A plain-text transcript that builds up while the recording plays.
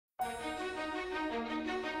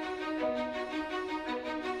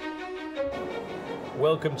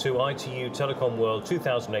Welcome to ITU Telecom World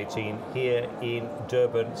 2018 here in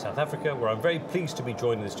Durban, South Africa, where I'm very pleased to be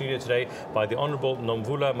joined in the studio today by the Honourable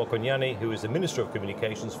Nomvula Mokonyane, who is the Minister of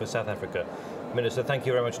Communications for South Africa. Minister, thank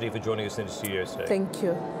you very much indeed for joining us in the studio today. Thank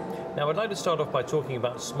you. Now, I'd like to start off by talking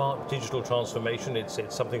about smart digital transformation. It's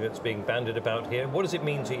something that's being bandied about here. What does it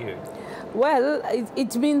mean to you? Well,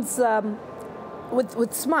 it means,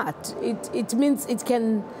 with smart, it means it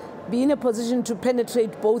can be in a position to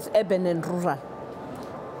penetrate both urban and rural,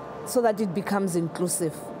 so that it becomes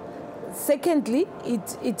inclusive. Secondly,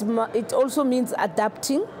 it also means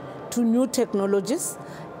adapting to new technologies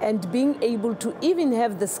and being able to even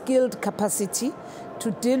have the skilled capacity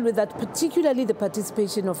to deal with that, particularly the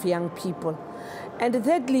participation of young people. And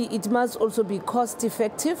thirdly, it must also be cost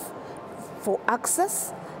effective for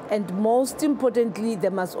access. And most importantly,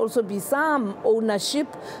 there must also be some ownership,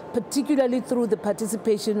 particularly through the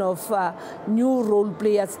participation of new role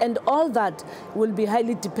players. And all that will be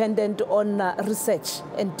highly dependent on research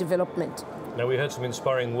and development. Now, we heard some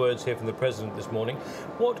inspiring words here from the President this morning.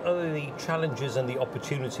 What are the challenges and the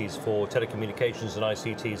opportunities for telecommunications and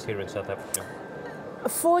ICTs here in South Africa?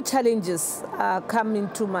 4 challenges come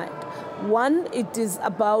into mind. One, it is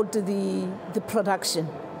about the production,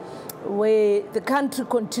 where the country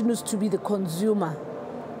continues to be the consumer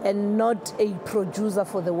and not a producer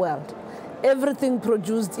for the world. Everything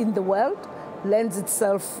produced in the world lands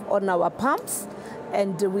itself on our palms,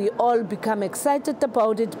 and we all become excited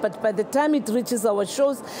about it, but by the time it reaches our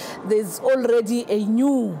shores, there's already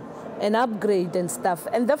an upgrade and stuff.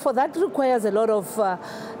 And therefore that requires a lot of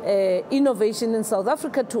innovation in South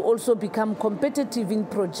Africa to also become competitive in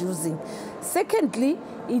producing. Secondly,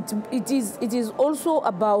 it is also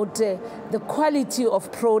about the quality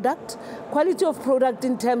of product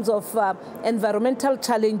in terms of environmental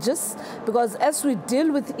challenges, because as we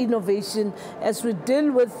deal with innovation, as we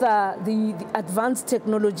deal with the advanced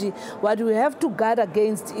technology, what we have to guard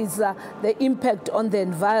against is the impact on the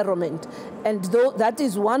environment. And that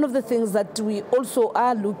is one of the things that we also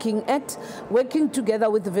are looking at, working together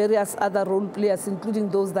with various other role players, including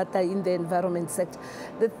those that are in the environment sector.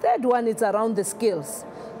 The third one is around the skills.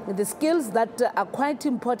 The skills that are quite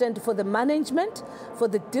important for the management, for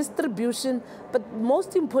the distribution, but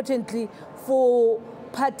most importantly for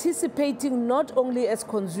participating not only as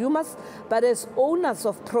consumers, but as owners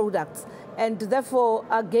of products. And therefore,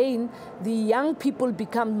 again, the young people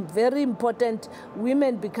become very important.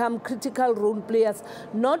 Women become critical role players,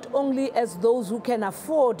 not only as those who can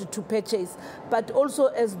afford to purchase, but also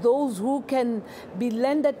as those who can be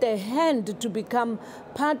lended a hand to become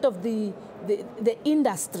part of the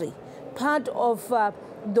industry, part of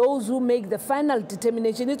those who make the final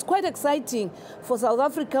determination. It's quite exciting for South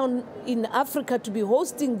Africa in Africa to be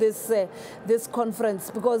hosting this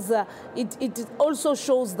conference, because it also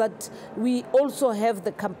shows that we also have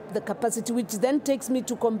the capacity, which then takes me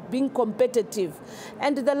to being competitive.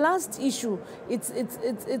 And the last issue,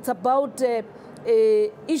 it's about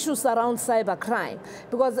issues around cybercrime,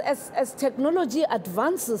 because as technology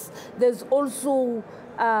advances, there's also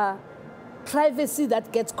privacy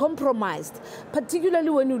that gets compromised, particularly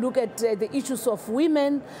when you look at the issues of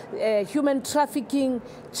women, human trafficking,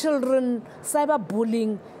 children,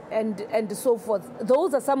 cyberbullying, and so forth.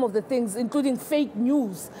 Those are some of the things, including fake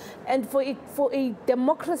news. And for a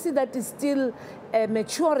democracy that is still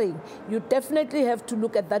maturing, you definitely have to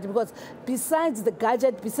look at that, because besides the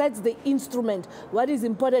gadget, besides the instrument, what is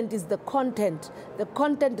important is the content. The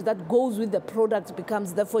content that goes with the product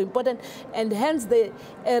becomes therefore important, and hence a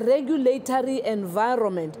regulatory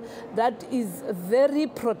environment that is very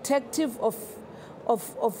protective of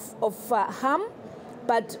harm,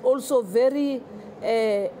 but also very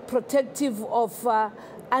protective of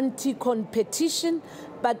anti-competition,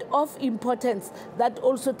 but of importance, that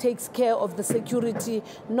also takes care of the security,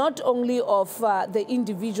 not only of the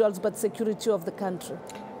individuals, but security of the country.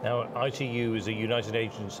 Now, ITU is a United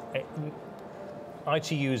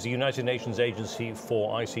Nations agency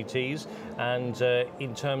for ICTs, and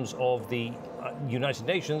in terms of the United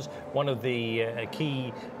Nations, one of the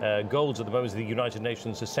key goals at the moment is the United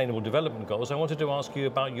Nations Sustainable Development Goals. I wanted to ask you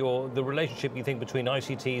about the relationship you think between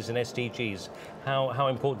ICTs and SDGs. How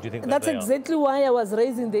important do you think That's they are? exactly why I was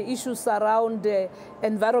raising the issues around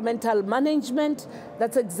environmental management.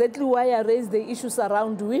 That's exactly why I raised the issues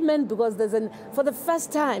around women, because for the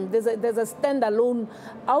first time, there's a standalone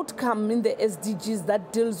outcome in the SDGs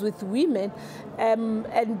that deals with women, and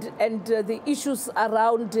the issues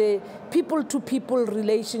around people-to-people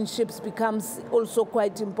relationships becomes also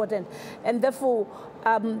quite important. And therefore,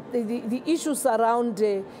 the issues around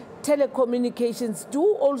telecommunications do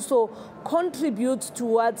also contribute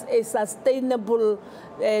towards a sustainable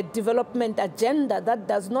development agenda that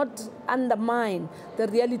does not undermine the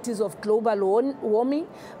realities of global warming,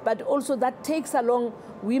 but also that takes along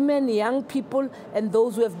women, young people, and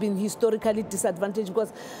those who have been historically disadvantaged,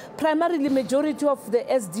 because primarily majority of the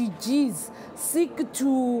SDGs seek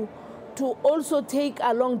to also take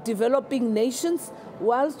along developing nations,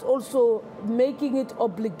 whilst also making it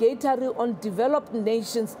obligatory on developed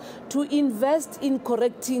nations to invest in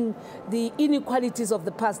correcting the inequalities of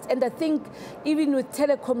the past. And I think even with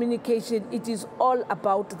telecommunication, it is all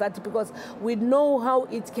about that, because we know how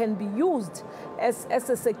it can be used as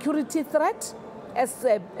a security threat, as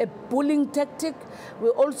a bullying tactic. We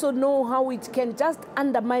also know how it can just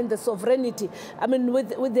undermine the sovereignty. I mean,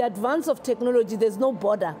 with the advance of technology, there's no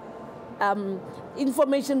border.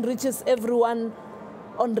 Information reaches everyone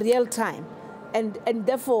on real time. And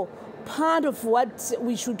therefore, part of what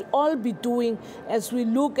we should all be doing as we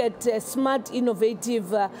look at smart,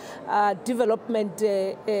 innovative development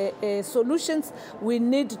solutions, we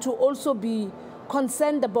need to also be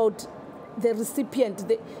concerned about the recipient,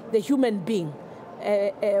 the human being,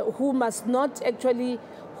 who must not actually,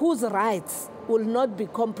 whose rights will not be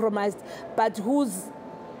compromised, but whose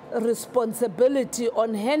responsibility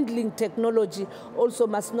on handling technology also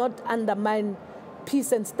must not undermine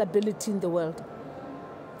peace and stability in the world.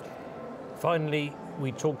 Finally,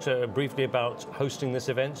 we talked briefly about hosting this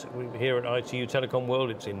event. We're here at ITU Telecom World.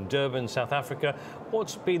 It's in Durban, South Africa.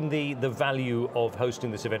 What's been the value of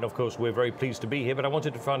hosting this event? Of course, we're very pleased to be here, but I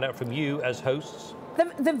wanted to find out from you as hosts.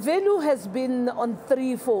 The value has been on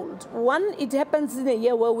threefold. One, it happens in a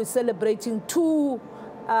year where we're celebrating two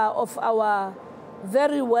of our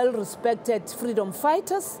very well-respected freedom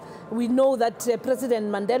fighters. We know that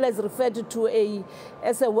President Mandela is referred to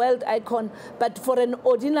as a world icon, but for an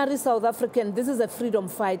ordinary South African, this is a freedom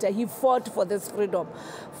fighter. He fought for this freedom.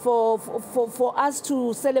 For us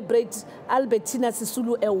to celebrate Albertina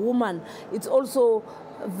Sisulu, a woman, it's also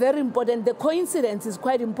very important. The coincidence is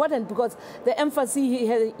quite important, because the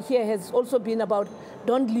emphasis here has also been about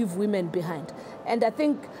don't leave women behind. And I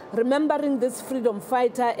think remembering this freedom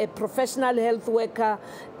fighter, a professional health worker,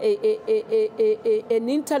 an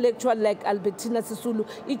intellectual like Albertina Sisulu,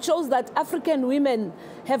 it shows that African women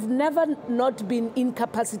have never not been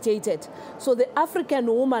incapacitated. So the African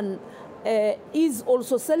woman is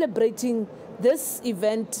also celebrating this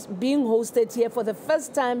event being hosted here for the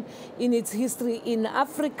first time in its history in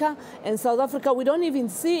Africa and South Africa. We don't even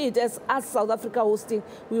see it as us, South Africa, hosting.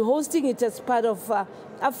 We're hosting it as part of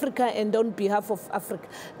Africa and on behalf of Africa.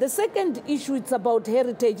 The second issue, it's about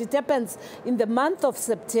heritage. It happens in the month of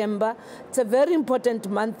September. It's a very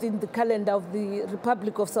important month in the calendar of the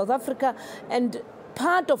Republic of South Africa. And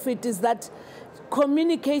part of it is that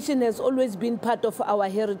communication has always been part of our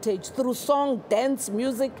heritage through song, dance,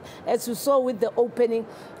 music, as you saw with the opening.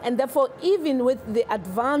 And therefore, even with the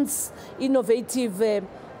advanced, innovative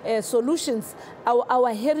solutions,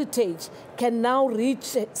 our heritage can now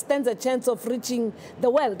stands a chance of reaching the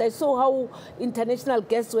world. I saw how international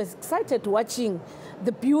guests were excited watching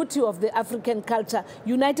the beauty of the African culture,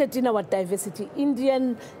 united in our diversity.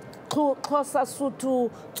 Indian, Xhosa, Sotho,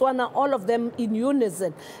 Tswana, all of them in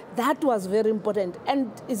unison. That was very important, and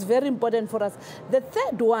it's very important for us. The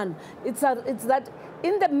third one, it's that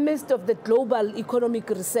in the midst of the global economic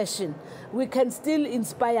recession, we can still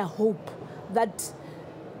inspire hope that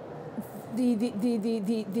the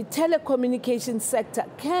telecommunications sector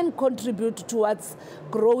can contribute towards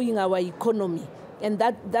growing our economy. And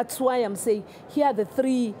that's why I'm saying here are the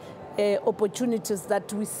three opportunities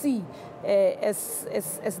that we see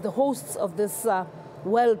as the hosts of this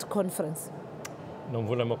World Conference.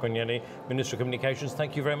 Nomvula Mokonyane, Minister of Communications,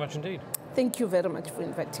 thank you very much indeed. Thank you very much for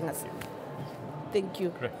inviting us. Thank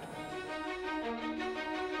you. Correct.